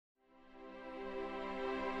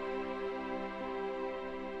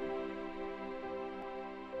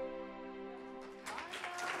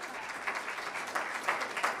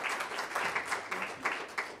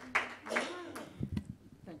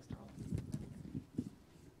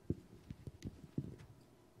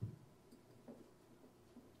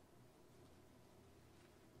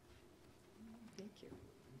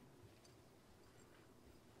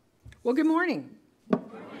Well, good morning. Good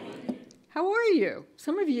morning. How are you?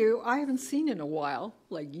 Some of you I haven't seen in a while,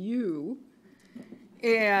 like you.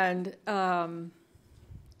 And,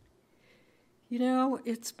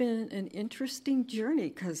 it's been an interesting journey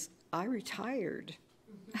because I retired.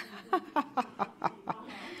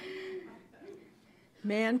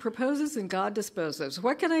 Man proposes and God disposes.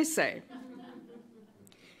 What can I say?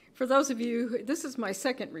 For those of you, this is my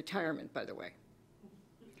second retirement, by the way.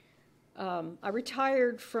 I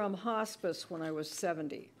retired from hospice when I was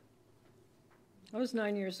 70. That was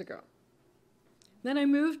 9 years ago. Then I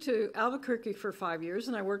moved to Albuquerque for 5 years,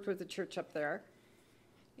 and I worked with the church up there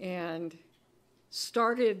and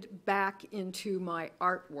started back into my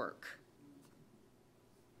artwork.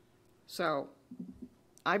 So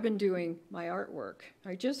I've been doing my artwork.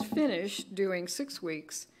 I just finished doing 6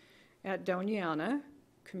 weeks at Doña Ana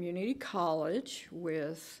Community College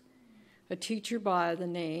with a teacher by the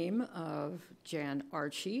name of Jan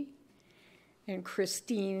Archie, and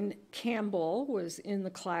Christine Campbell was in the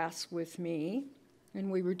class with me, and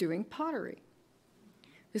we were doing pottery.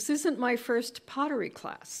 This isn't my first pottery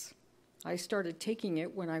class. I started taking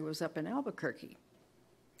it when I was up in Albuquerque.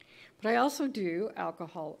 But I also do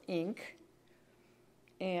alcohol ink,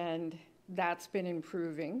 and that's been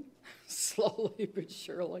improving slowly but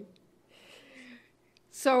surely.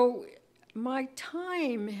 So my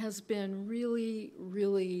time has been really,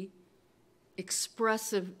 really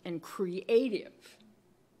expressive and creative.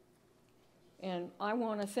 And I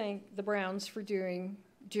want to thank the Browns for doing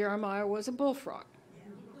Jeremiah Was a Bullfrog.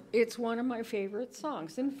 It's one of my favorite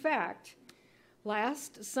songs. In fact,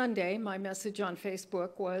 last Sunday, my message on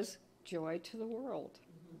Facebook was Joy to the World.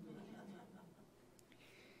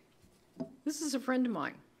 This is a friend of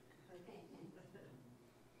mine.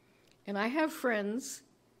 And I have friends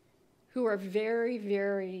who are very,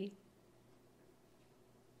 very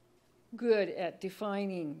good at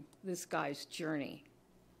defining this guy's journey.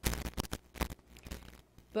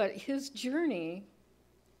 But his journey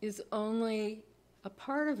is only a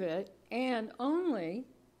part of it, and only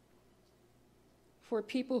for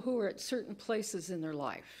people who are at certain places in their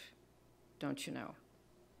life, don't you know?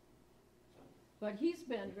 But he's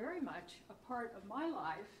been very much a part of my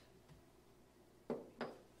life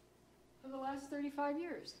for the last 35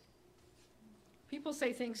 years. People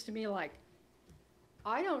say things to me like,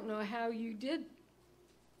 I don't know how you did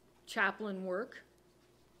chaplain work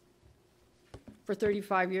for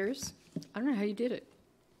 35 years. I don't know how you did it.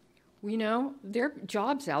 We know there are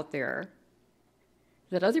jobs out there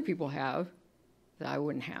that other people have that I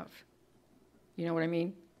wouldn't have. You know what I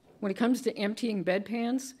mean? When it comes to emptying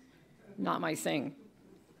bedpans, not my thing.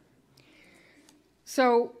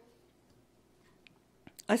 So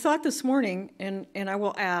I thought this morning, and I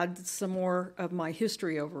will add some more of my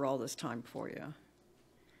history over all this time for you.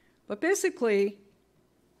 But basically,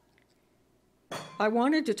 I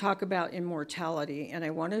wanted to talk about immortality, and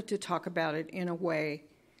I wanted to talk about it in a way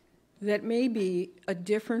that may be a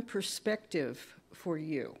different perspective for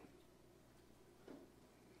you.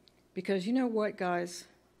 Because you know what, guys?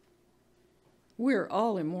 We're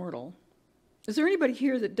all immortal. Is there anybody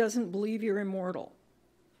here that doesn't believe you're immortal?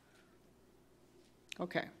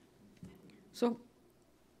 Okay. So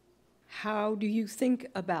how do you think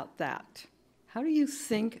about that? How do you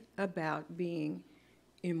think about being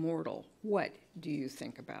immortal? What do you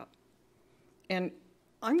think about? And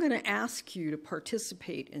I'm going to ask you to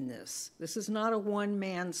participate in this. This is not a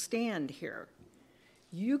one-man stand here.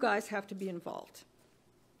 You guys have to be involved.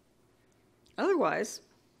 Otherwise,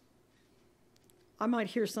 I might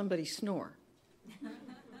hear somebody snore.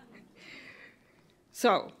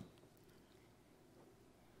 So,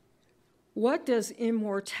 what does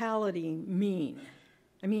immortality mean?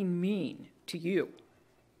 I mean to you.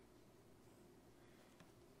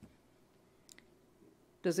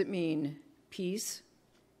 Does it mean peace?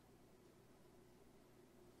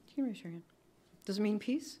 Can you raise your hand? Does it mean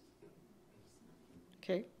peace?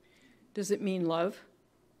 Okay. Does it mean love?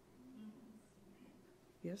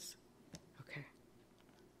 Yes? Okay.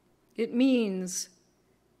 It means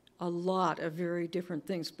a lot of very different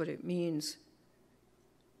things, but it means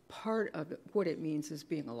part of it, what it means is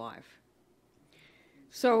being alive.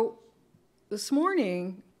 So this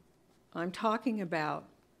morning, I'm talking about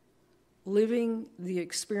living the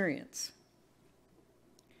experience.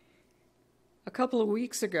 A couple of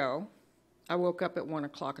weeks ago, I woke up at 1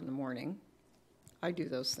 o'clock in the morning. I do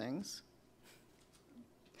those things.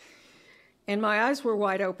 And my eyes were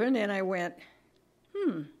wide open, and I went,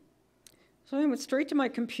 So I went straight to my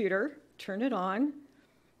computer, turned it on,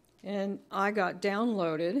 and I got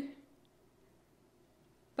downloaded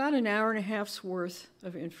about an hour and a half's worth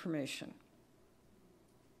of information.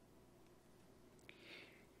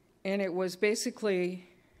 And it was basically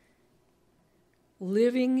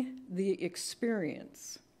living the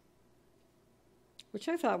experience, which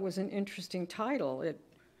I thought was an interesting title.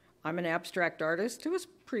 I'm an abstract artist. It was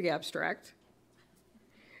pretty abstract.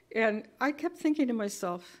 And I kept thinking to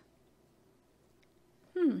myself,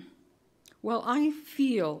 well, I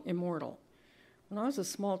feel immortal. When I was a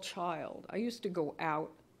small child, I used to go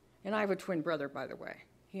out, and I have a twin brother, by the way.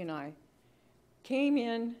 He and I came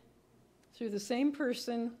in through the same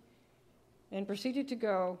person and proceeded to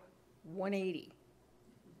go 180.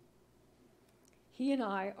 He and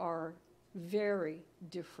I are very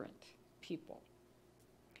different people.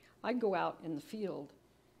 I'd go out in the field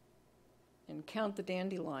and count the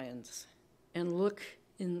dandelions and look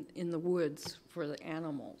in the woods for the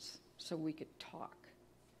animals so we could talk.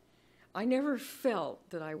 I never felt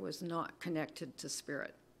that I was not connected to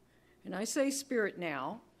spirit. And I say spirit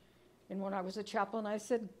now, and when I was a chaplain, I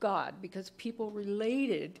said God, because people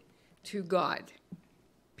related to God.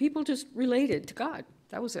 People just related to God.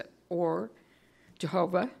 That was it. Or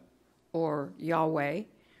Jehovah, or Yahweh.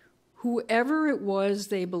 Whoever it was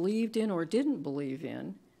they believed in or didn't believe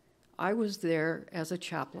in, I was there as a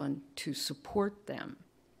chaplain to support them.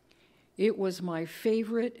 It was my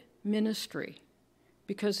favorite ministry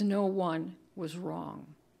because no one was wrong.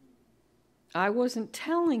 I wasn't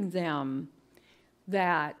telling them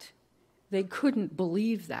that they couldn't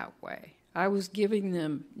believe that way. I was giving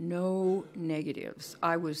them no negatives.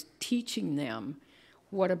 I was teaching them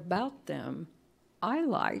what about them I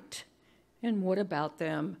liked and what about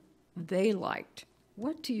them they liked.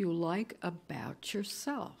 What do you like about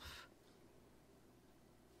yourself?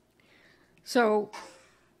 So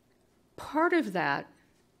part of that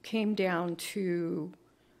came down to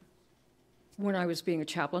when I was being a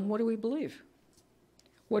chaplain, what do we believe?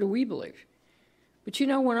 What do we believe? But you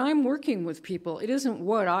know, when I'm working with people, it isn't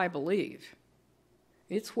what I believe.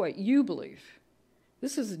 It's what you believe.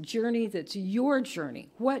 This is a journey that's your journey.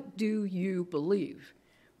 What do you believe?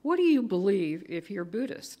 What do you believe if you're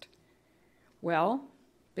Buddhist? Well,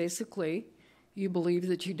 basically, you believe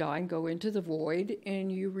that you die and go into the void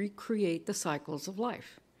and you recreate the cycles of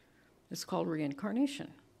life. It's called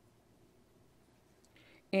reincarnation.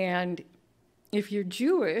 And if you're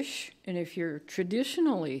Jewish, and if you're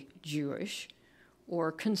traditionally Jewish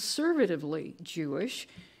or conservatively Jewish,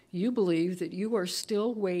 you believe that you are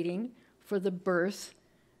still waiting for the birth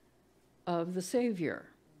of the Savior.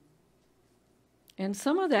 And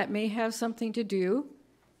some of that may have something to do,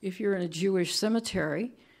 if you're in a Jewish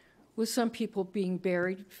cemetery, with some people being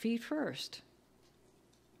buried feet first.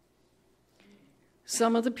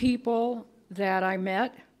 Some of the people that I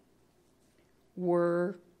met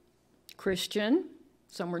were Christian,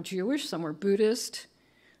 some were Jewish, some were Buddhist,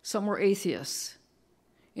 some were atheists.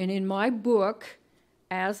 And in my book,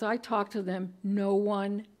 as I talked to them, no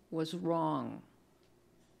one was wrong.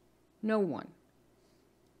 No one.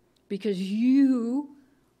 Because you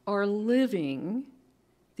are living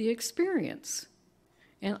the experience.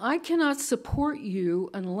 And I cannot support you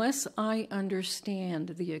unless I understand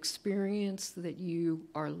the experience that you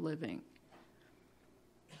are living.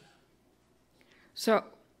 So,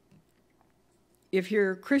 if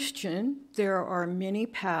you're a Christian, there are many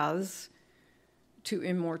paths to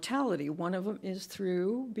immortality. One of them is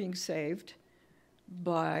through being saved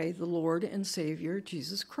by the Lord and Savior,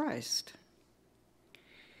 Jesus Christ.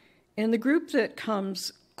 And the group that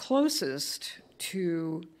comes closest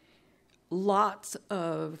to lots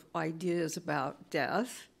of ideas about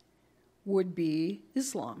death would be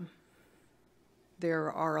Islam.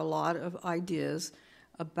 There are a lot of ideas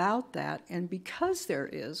about that, and because there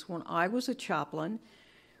is, when I was a chaplain,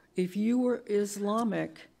 if you were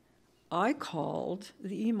Islamic, I called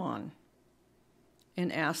the imam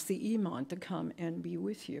and asked the imam to come and be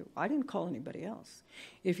with you. I didn't call anybody else.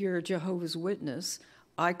 If you're a Jehovah's Witness,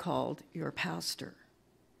 I called your pastor,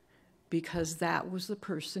 because that was the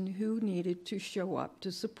person who needed to show up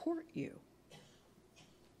to support you.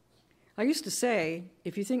 I used to say,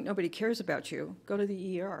 if you think nobody cares about you, go to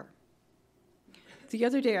the ER. The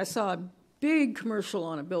other day I saw a big commercial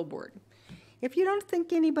on a billboard. If you don't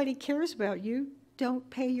think anybody cares about you, don't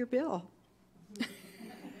pay your bill.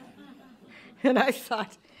 And I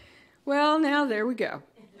thought, well, now there we go.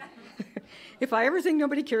 If I ever think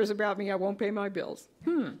nobody cares about me, I won't pay my bills.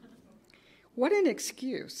 What an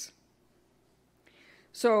excuse.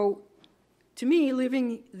 So, to me,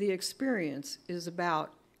 living the experience is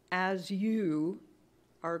about, as you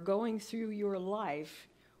are going through your life,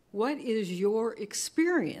 what is your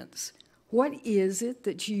experience? What is it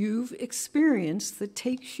that you've experienced that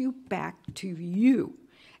takes you back to you?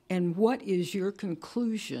 And what is your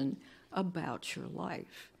conclusion about your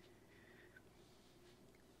life?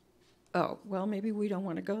 oh, well, maybe we don't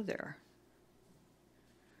want to go there.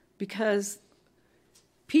 Because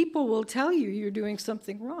people will tell you you're doing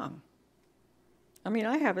something wrong. I mean,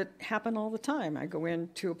 I have it happen all the time. I go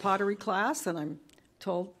into a pottery class and I'm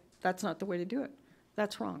told that's not the way to do it.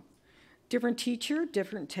 That's wrong. Different teacher,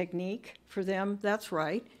 different technique. For them, that's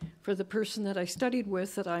right. For the person that I studied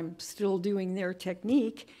with that I'm still doing their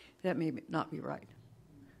technique, that may not be right.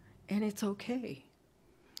 And it's okay.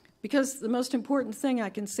 Because the most important thing I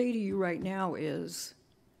can say to you right now is,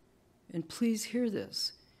 and please hear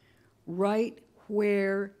this, right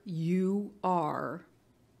where you are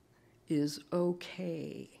is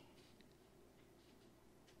okay.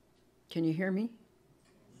 Can you hear me?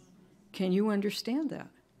 Can you understand that?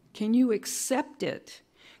 Can you accept it?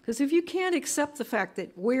 Because if you can't accept the fact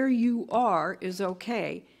that where you are is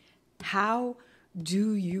okay, how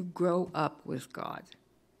do you grow up with God?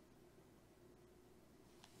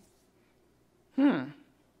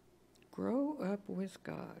 Grow up with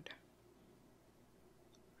God.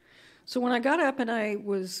 So when I got up and I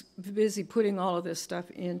was busy putting all of this stuff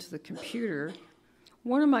into the computer,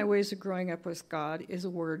 one of my ways of growing up with God is a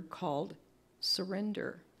word called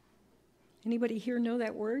surrender. Anybody here know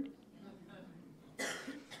that word?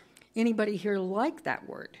 Anybody here like that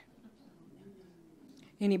word?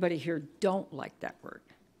 Anybody here don't like that word?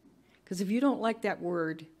 Because if you don't like that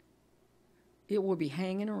word, it will be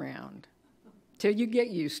hanging around till you get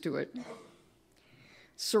used to it.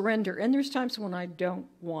 Surrender. And there's times when I don't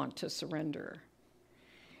want to surrender.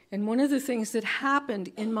 And one of the things that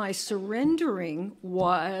happened in my surrendering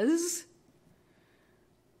was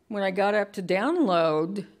when I got up to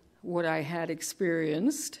download what I had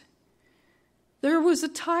experienced, there was a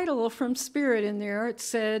title from Spirit in there. It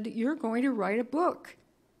said, "You're going to write a book."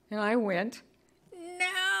 And I went,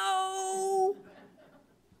 no!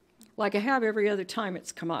 Like I have every other time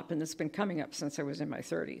it's come up, and it's been coming up since I was in my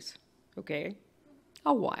 30s, okay?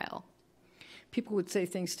 A while. People would say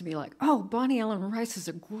things to me like, "Oh, Bonnie Ellen Rice is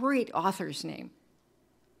a great author's name."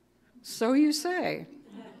 So you say.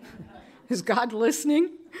 Is God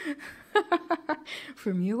listening?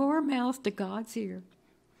 From your mouth to God's ear.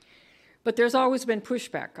 But there's always been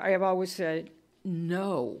pushback. I have always said,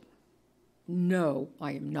 no,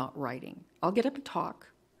 I am not writing. I'll get up and talk.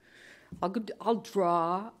 I'll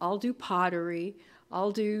draw. I'll do pottery.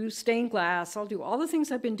 I'll do stained glass. I'll do all the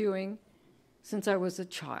things I've been doing since I was a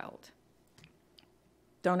child.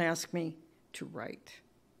 Don't ask me to write.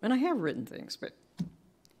 And I have written things, but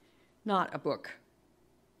not a book.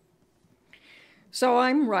 So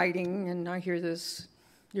I'm writing, and I hear this,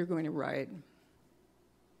 "You're going to write."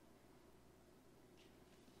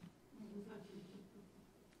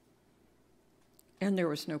 And there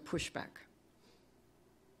was no pushback.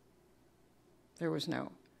 There was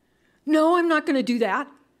no, I'm not going to do that.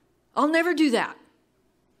 I'll never do that.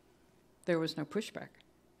 There was no pushback.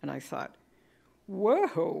 And I thought,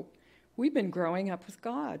 whoa, we've been growing up with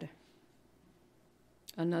God.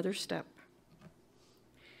 Another step.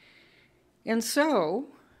 And so,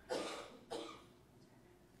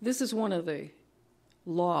 this is one of the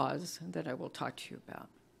laws that I will talk to you about.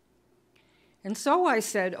 And so I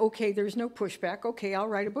said, okay, there's no pushback. Okay, I'll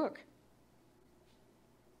write a book.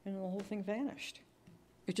 And the whole thing vanished.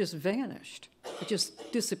 It just vanished. It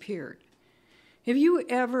just disappeared. Have you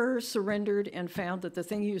ever surrendered and found that the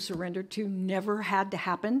thing you surrendered to never had to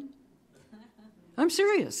happen? I'm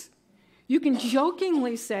serious. You can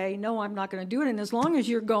jokingly say, "No, I'm not going to do it." And as long as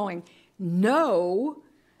you're going, "No,"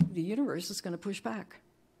 the universe is going to push back.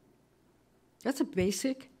 That's a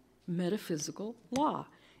basic metaphysical law.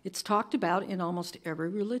 It's talked about in almost every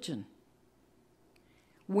religion.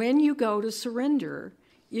 When you go to surrender,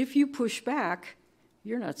 if you push back,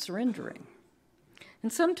 you're not surrendering.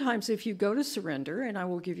 And sometimes if you go to surrender, and I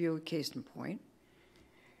will give you a case in point,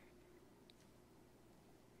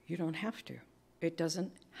 you don't have to. It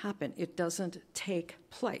doesn't happen. It doesn't take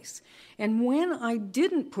place. And when I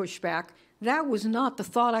didn't push back, that was not the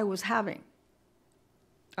thought I was having.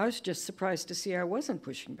 I was just surprised to see I wasn't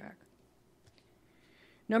pushing back.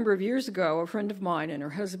 A number of years ago, a friend of mine and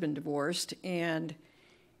her husband divorced, and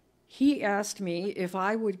he asked me if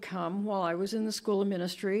I would come while I was in the school of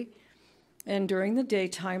ministry and during the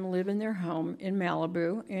daytime live in their home in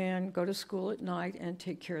Malibu and go to school at night and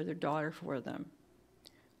take care of their daughter for them.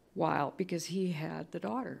 Because he had the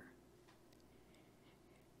daughter.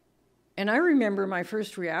 And I remember my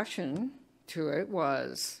first reaction to it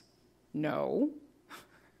was, no.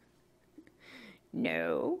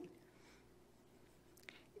 No.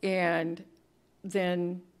 And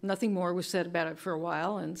then nothing more was said about it for a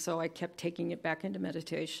while, and so I kept taking it back into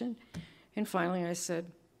meditation. And finally I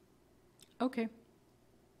said, okay,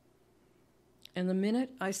 And the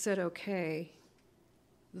minute I said okay,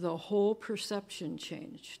 the whole perception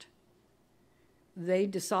changed. They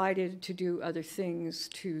decided to do other things,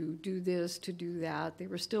 to do this, to do that. They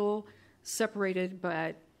were still separated,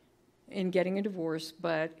 but in getting a divorce,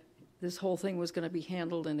 but this whole thing was going to be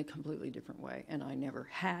handled in a completely different way, and I never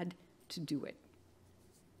had to do it.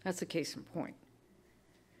 That's a case in point.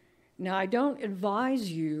 Now, I don't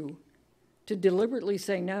advise you to deliberately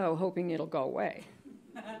say no, hoping it'll go away.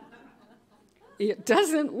 It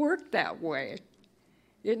doesn't work that way.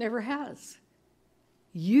 It never has.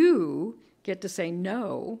 You get to say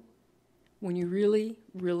no when you really,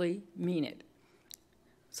 really mean it.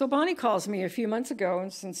 So Bonnie calls me a few months ago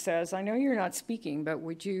and says, I know you're not speaking, but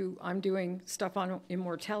I'm doing stuff on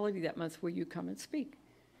immortality that month, will you come and speak?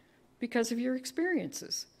 Because of your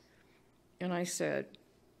experiences. And I said,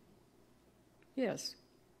 yes.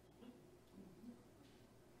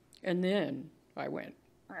 And then I went,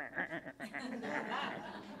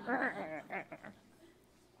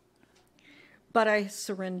 but I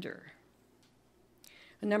surrender.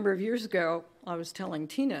 A number of years ago, I was telling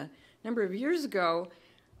Tina,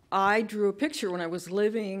 I drew a picture when I was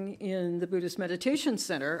living in the Buddhist Meditation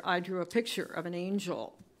Center. I drew a picture of an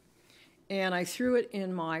angel. And I threw it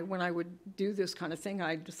in when I would do this kind of thing,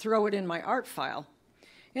 I'd throw it in my art file.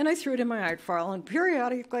 And I threw it in my art file, and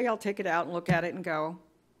periodically I'll take it out and look at it and go,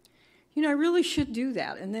 I really should do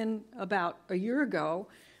that. And then about a year ago,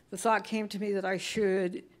 the thought came to me that I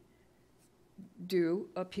should do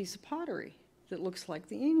a piece of pottery that looks like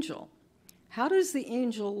the angel. How does the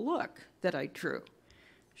angel look that I drew?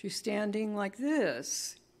 She's standing like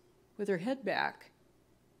this with her head back,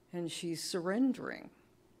 and she's surrendering.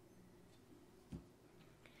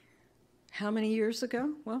 How many years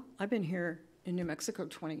ago? Well, I've been here in New Mexico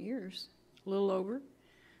 20 years, a little over.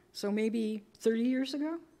 So maybe 30 years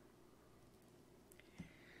ago.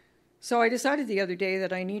 So I decided the other day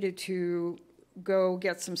that I needed to go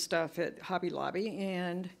get some stuff at Hobby Lobby,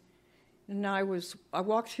 and I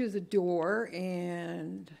walked through the door,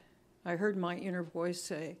 and I heard my inner voice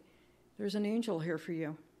say, there's an angel here for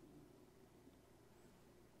you.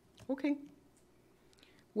 Okay.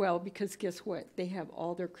 Well, because guess what? They have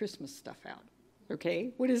all their Christmas stuff out.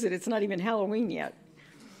 Okay? What is it? It's not even Halloween yet.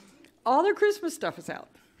 All their Christmas stuff is out.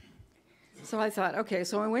 So I thought, okay,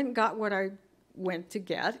 so I went and got what I went to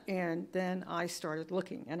get, and then I started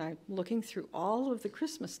looking. And I'm looking through all of the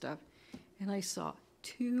Christmas stuff, and I saw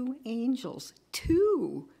 2 angels.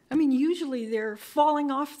 2! I mean, usually they're falling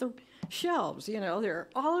off the shelves, they're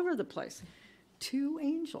all over the place. 2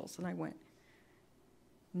 angels. And I went,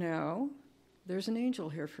 no, there's an angel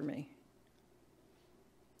here for me.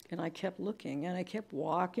 And I kept looking, and I kept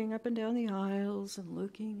walking up and down the aisles and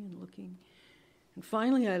looking and looking. And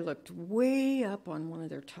finally I looked way up on one of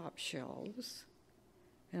their top shelves,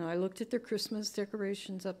 and I looked at their Christmas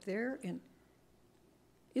decorations up there, and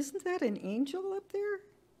isn't that an angel up there?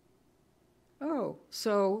 Oh,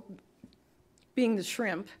 so being the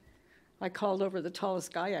shrimp, I called over the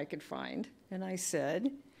tallest guy I could find, and I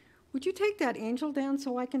said, would you take that angel down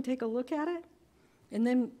so I can take a look at it? And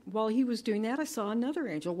then while he was doing that, I saw another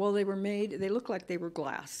angel. Well, they looked like they were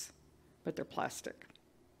glass, but they're plastic.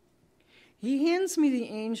 He hands me the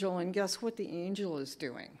angel, and guess what the angel is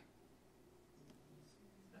doing?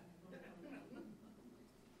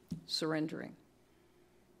 Surrendering.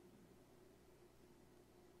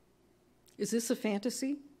 Is this a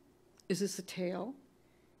fantasy? Is this a tale?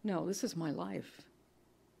 No, this is my life.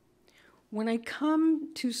 When I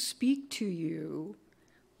come to speak to you,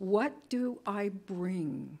 what do I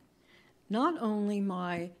bring? Not only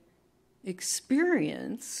my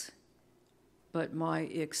experience, but my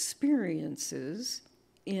experiences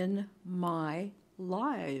in my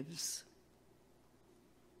lives.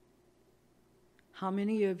 How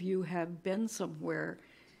many of you have been somewhere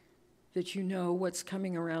that you know what's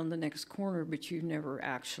coming around the next corner, but you've never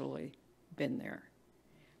actually been there?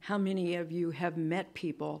 How many of you have met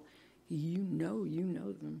people you know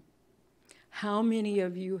them? How many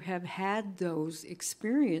of you have had those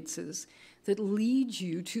experiences that lead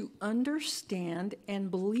you to understand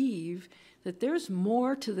and believe that there's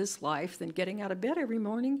more to this life than getting out of bed every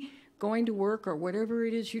morning, going to work, or whatever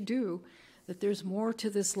it is you do, that there's more to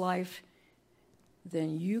this life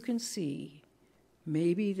than you can see,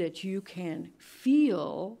 maybe that you can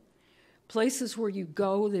feel, places where you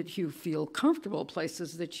go that you feel comfortable,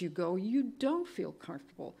 places that you go you don't feel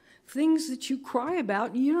comfortable, things that you cry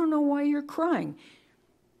about and you don't know why you're crying.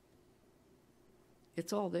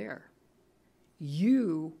 It's all there.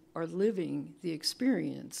 You are living the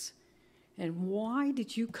experience. And why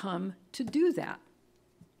did you come to do that?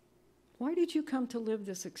 Why did you come to live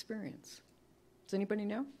this experience? Does anybody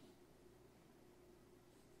know?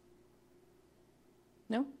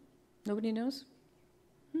 No? Nobody knows?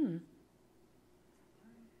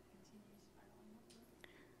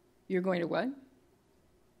 You're going to what?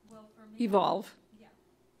 Well, for me, Evolve. yeah.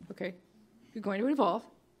 Okay. You're going to evolve.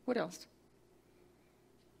 What else?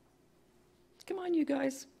 Come on, you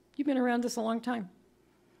guys. You've been around this a long time.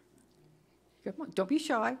 Come on. Don't be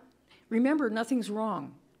shy. Remember, nothing's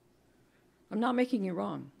wrong. I'm not making you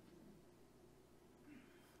wrong.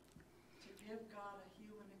 To give God a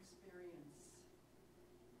human experience.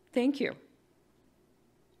 Thank you.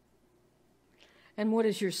 And what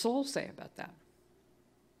does your soul say about that?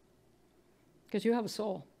 Because you have a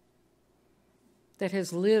soul that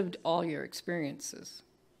has lived all your experiences.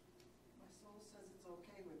 My soul says it's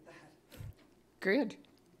okay with that. Good.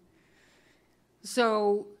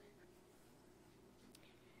 So,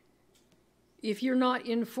 if you're not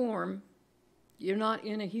in form, you're not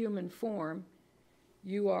in a human form,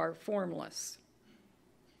 you are formless.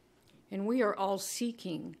 And we are all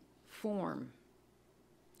seeking form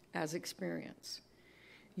as experience.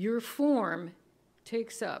 Your form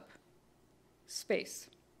takes up space,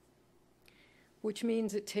 which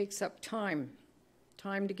means it takes up time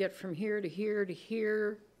to get from here to here to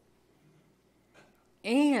here.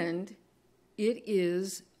 And it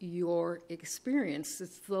is your experience.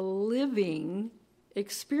 It's the living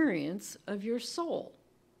experience of your soul.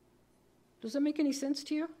 Does that make any sense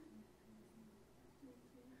to you?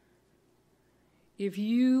 If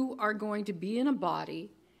you are going to be in a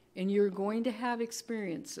body and you're going to have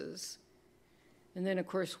experiences, and then, of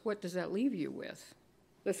course, what does that leave you with?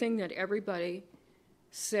 The thing that everybody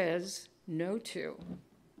says no to.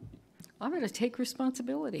 I'm going to take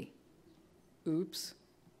responsibility. Oops.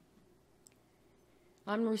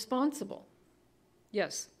 I'm responsible.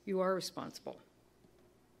 Yes, you are responsible.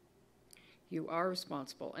 You are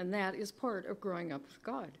responsible, and that is part of growing up with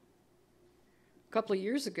God. A couple of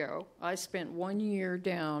years ago, I spent 1 year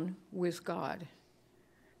down with God.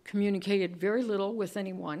 Communicated very little with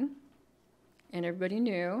anyone, and everybody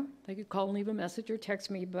knew. They could call and leave a message or text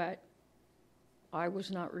me, but I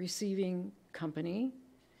was not receiving company.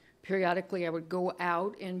 Periodically, I would go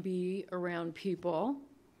out and be around people,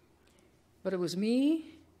 but it was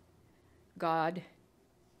me, God,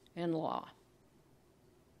 and law.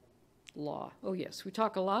 Law. Oh, yes. We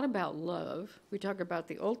talk a lot about love. We talk about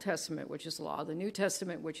the Old Testament, which is law, the New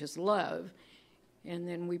Testament, which is love, and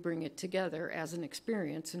then we bring it together as an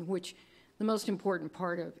experience in which the most important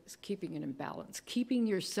part of is keeping it in balance. Keeping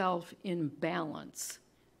yourself in balance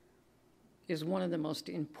is one of the most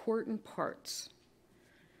important parts.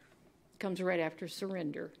 It comes right after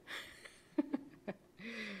surrender.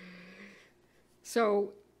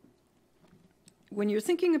 So, when you're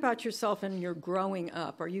thinking about yourself and you're growing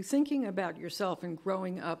up, are you thinking about yourself and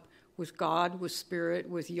growing up with God, with Spirit,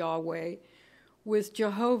 with Yahweh, with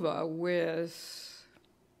Jehovah, with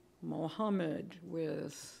Mohammed,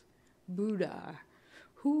 with Buddha?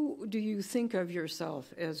 Who do you think of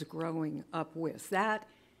yourself as growing up with? That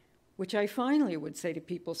which I finally would say to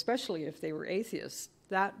people, especially if they were atheists,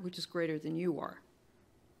 that which is greater than you are.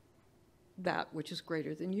 That which is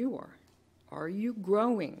greater than you are. Are you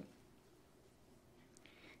growing?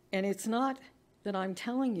 And it's not that I'm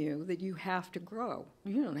telling you that you have to grow.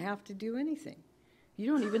 You don't have to do anything.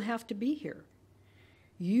 You don't even have to be here.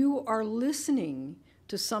 You are listening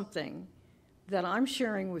to something that I'm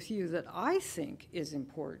sharing with you that I think is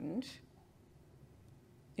important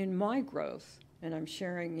in my growth, and I'm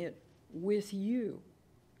sharing it with you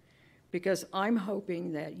because I'm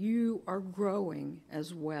hoping that you are growing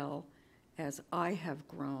as well as I have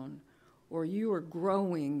grown, or you are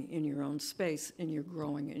growing in your own space and you're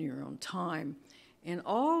growing in your own time. And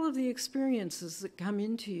all of the experiences that come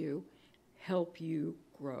into you help you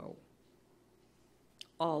grow.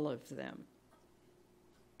 All of them.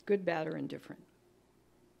 Good, bad, or indifferent.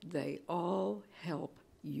 They all help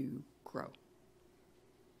you grow.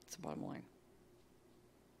 That's the bottom line.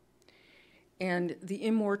 And the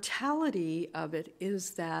immortality of it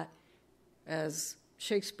is that, as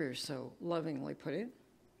Shakespeare so lovingly put it,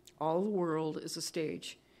 all the world is a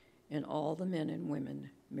stage, and all the men and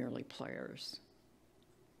women merely players.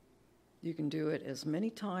 You can do it as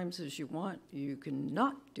many times as you want. You can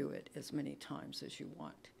not do it as many times as you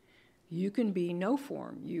want. You can be no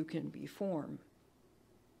form. You can be form.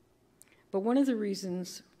 But one of the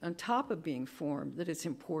reasons, on top of being form, that it's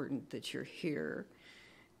important that you're here,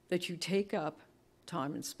 that you take up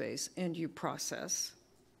time and space and you process.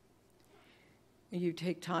 You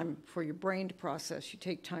take time for your brain to process. You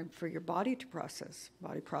take time for your body to process.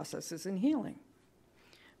 Body processes in healing.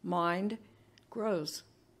 Mind grows,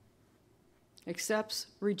 accepts,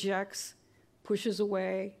 rejects, pushes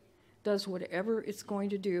away, does whatever it's going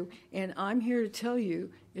to do, and I'm here to tell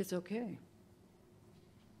you it's okay.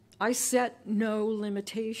 I set no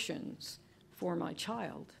limitations for my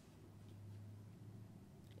child.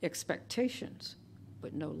 Expectations,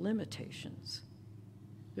 but no limitations.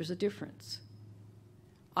 There's a difference.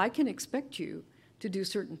 I can expect you to do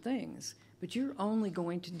certain things, but you're only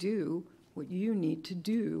going to do what you need to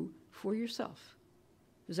do for yourself.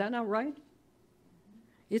 Is that not right?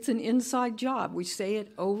 It's an inside job. We say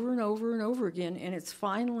it over and over and over again, and it's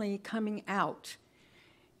finally coming out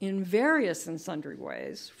in various and sundry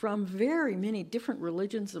ways from very many different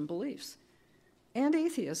religions and beliefs, and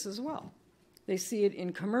atheists as well. They see it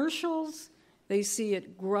in commercials. They see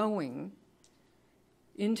it growing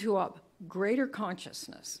into a greater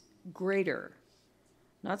consciousness, greater.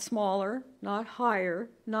 Not smaller, not higher,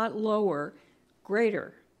 not lower,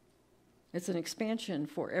 greater. It's an expansion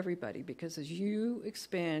for everybody, because as you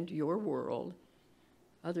expand your world,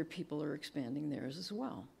 other people are expanding theirs as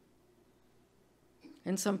well.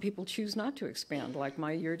 And some people choose not to expand, like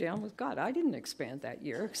my year down with God. I didn't expand that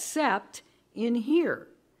year, except in here.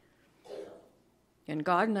 And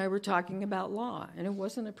God and I were talking about law, and it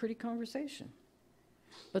wasn't a pretty conversation.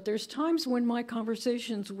 But there's times when my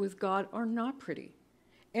conversations with God are not pretty.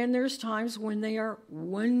 And there's times when they are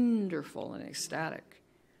wonderful and ecstatic.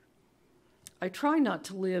 I try not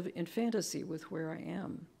to live in fantasy with where I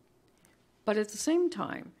am. But at the same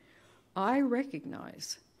time, I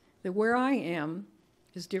recognize that where I am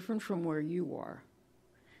is different from where you are.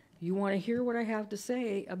 You want to hear what I have to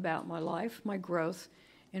say about my life, my growth,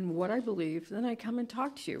 and what I believe, then I come and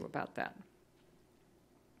talk to you about that.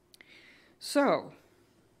 So,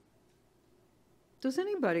 does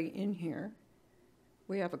anybody in here,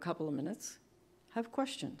 we have a couple of minutes, have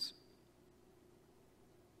questions?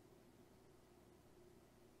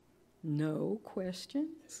 No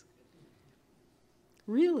questions?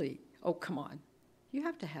 Really? Oh, come on. You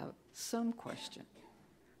have to have some question.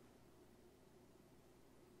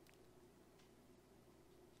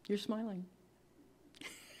 You're smiling.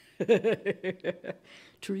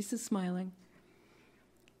 Teresa's smiling.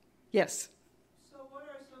 Yes? So what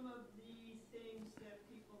are some of the things that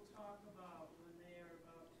people talk about when they are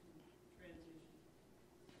about to transition?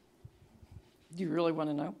 Do you really want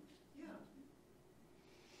to know? Yeah.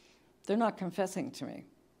 They're not confessing to me.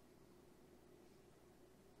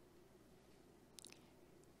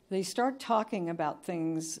 They start talking about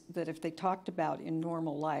things that if they talked about in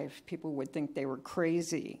normal life, people would think they were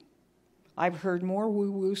crazy. I've heard more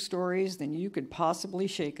woo-woo stories than you could possibly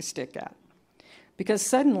shake a stick at. Because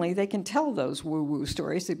suddenly they can tell those woo-woo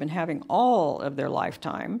stories they've been having all of their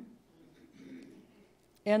lifetime,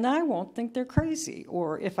 and I won't think they're crazy.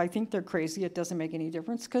 Or if I think they're crazy, it doesn't make any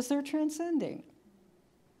difference because they're transcending.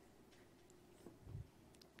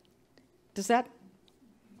 Does that...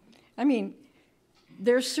 I mean,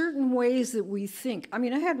 there's certain ways that we think. I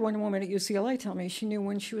mean, I had one woman at UCLA tell me she knew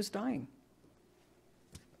when she was dying.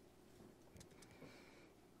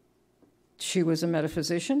 She was a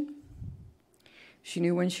metaphysician. She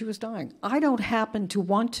knew when she was dying. I don't happen to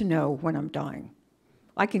want to know when I'm dying.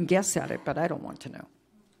 I can guess at it, but I don't want to know.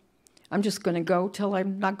 I'm just going to go till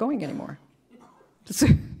I'm not going anymore.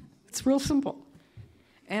 It's real simple.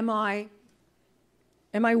 Am I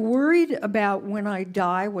worried about when I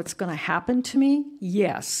die what's going to happen to me?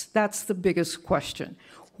 Yes, that's the biggest question.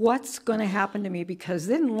 What's going to happen to me? Because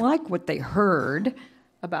they didn't like what they heard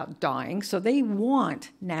about dying, so they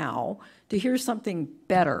want now to hear something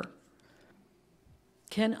better.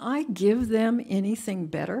 Can I give them anything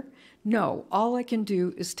better? No, all I can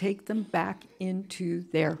do is take them back into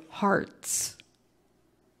their hearts.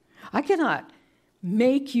 I cannot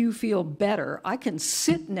make you feel better. I can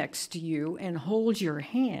sit next to you and hold your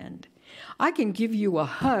hand. I can give you a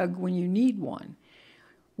hug when you need one.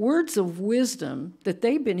 Words of wisdom that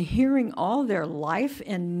they've been hearing all their life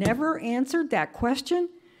and never answered that question,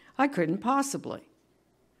 I couldn't possibly.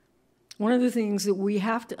 One of the things that we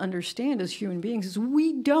have to understand as human beings is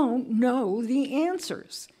we don't know the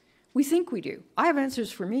answers. We think we do. I have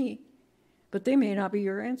answers for me, but they may not be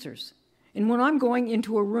your answers. And when I'm going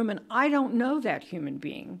into a room and I don't know that human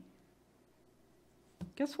being,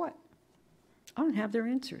 guess what? I don't have their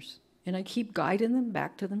answers. And I keep guiding them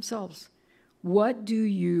back to themselves. What do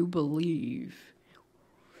you believe?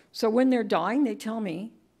 So when they're dying, they tell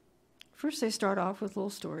me, first they start off with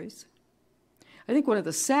little stories. I think one of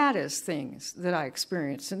the saddest things that I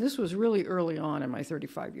experienced, and this was really early on in my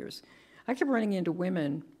 35 years, I kept running into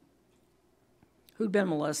women who'd been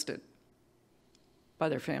molested by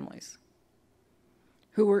their families,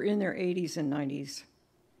 who were in their 80s and 90s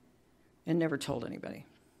and never told anybody.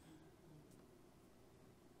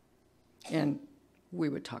 And we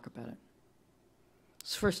would talk about it.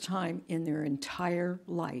 It's the first time in their entire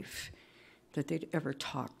life that they'd ever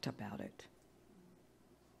talked about it.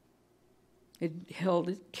 It held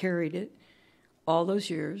it, carried it all those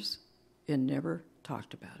years, and never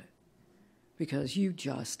talked about it because you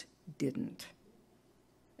just didn't.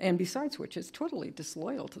 And besides which, it's totally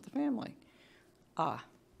disloyal to the family.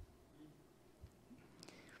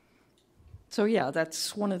 So yeah,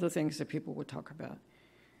 that's one of the things that people would talk about.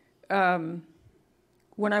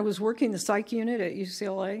 When I was working the psych unit at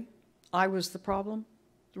UCLA, I was the problem.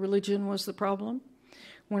 Religion was the problem.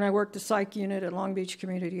 When I worked the psych unit at Long Beach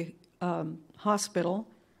Community Hospital,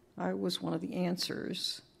 I was one of the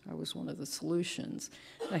answers. I was one of the solutions.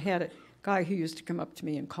 I had a guy who used to come up to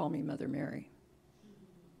me and call me Mother Mary.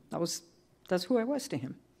 That's who I was to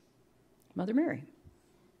him, Mother Mary.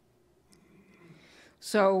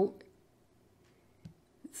 So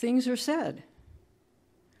things are said.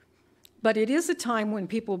 But it is a time when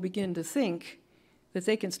people begin to think that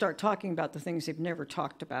they can start talking about the things they've never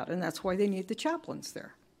talked about, and that's why they need the chaplains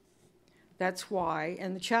there. That's why,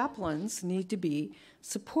 and the chaplains need to be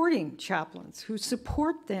supporting chaplains who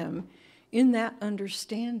support them in that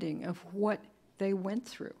understanding of what they went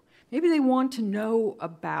through. Maybe they want to know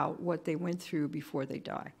about what they went through before they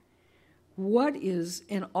die.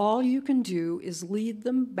 And all you can do is lead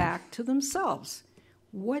them back to themselves.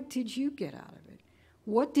 What did you get out of it?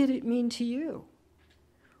 What did it mean to you?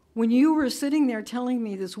 When you were sitting there telling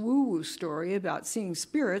me this woo-woo story about seeing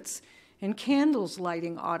spirits and candles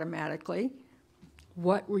lighting automatically,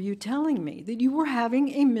 what were you telling me? That you were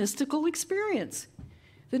having a mystical experience,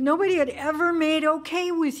 that nobody had ever made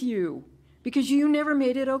okay with you because you never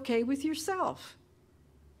made it okay with yourself.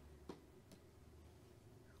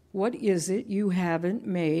 What is it you haven't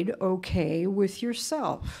made okay with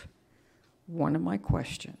yourself? One of my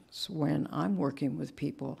questions when I'm working with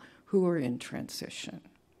people who are in transition.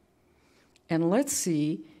 And let's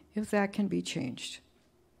see if that can be changed.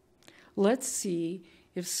 Let's see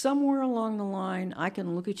if somewhere along the line I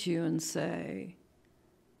can look at you and say,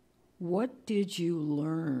 what did you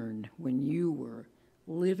learn when you were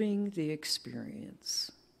living the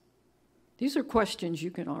experience? These are questions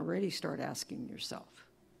you can already start asking yourself.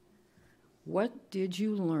 What did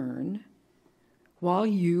you learn while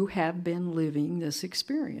you have been living this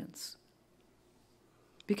experience?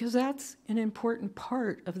 Because that's an important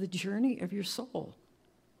part of the journey of your soul.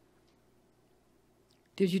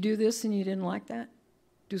 Did you do this and you didn't like that?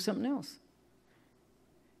 Do something else.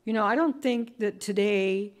 You know, I don't think that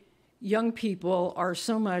today young people are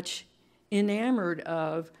so much enamored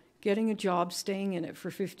of getting a job, staying in it for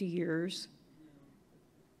 50 years.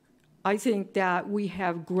 I think that we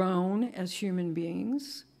have grown as human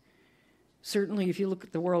beings. Certainly, if you look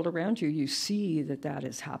at the world around you, you see that that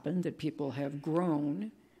has happened, that people have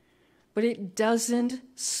grown. But it doesn't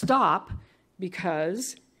stop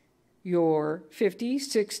because you're 50,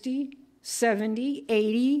 60, 70,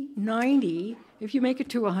 80, 90. If you make it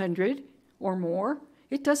to 100 or more,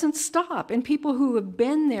 it doesn't stop. And people who have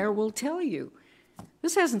been there will tell you,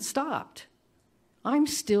 this hasn't stopped. I'm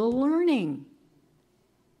still learning.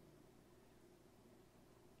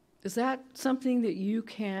 Is that something that you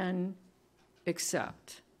can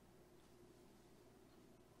accept?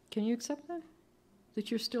 Can you accept that?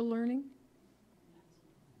 That you're still learning?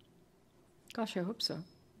 Gosh, I hope so.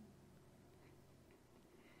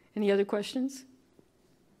 Any other questions?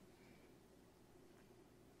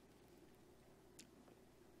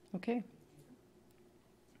 Okay.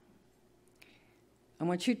 I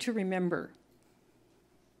want you to remember,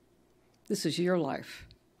 this is your life.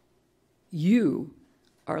 You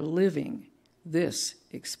are living this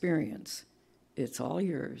experience. It's all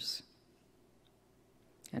yours.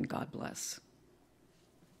 And God bless.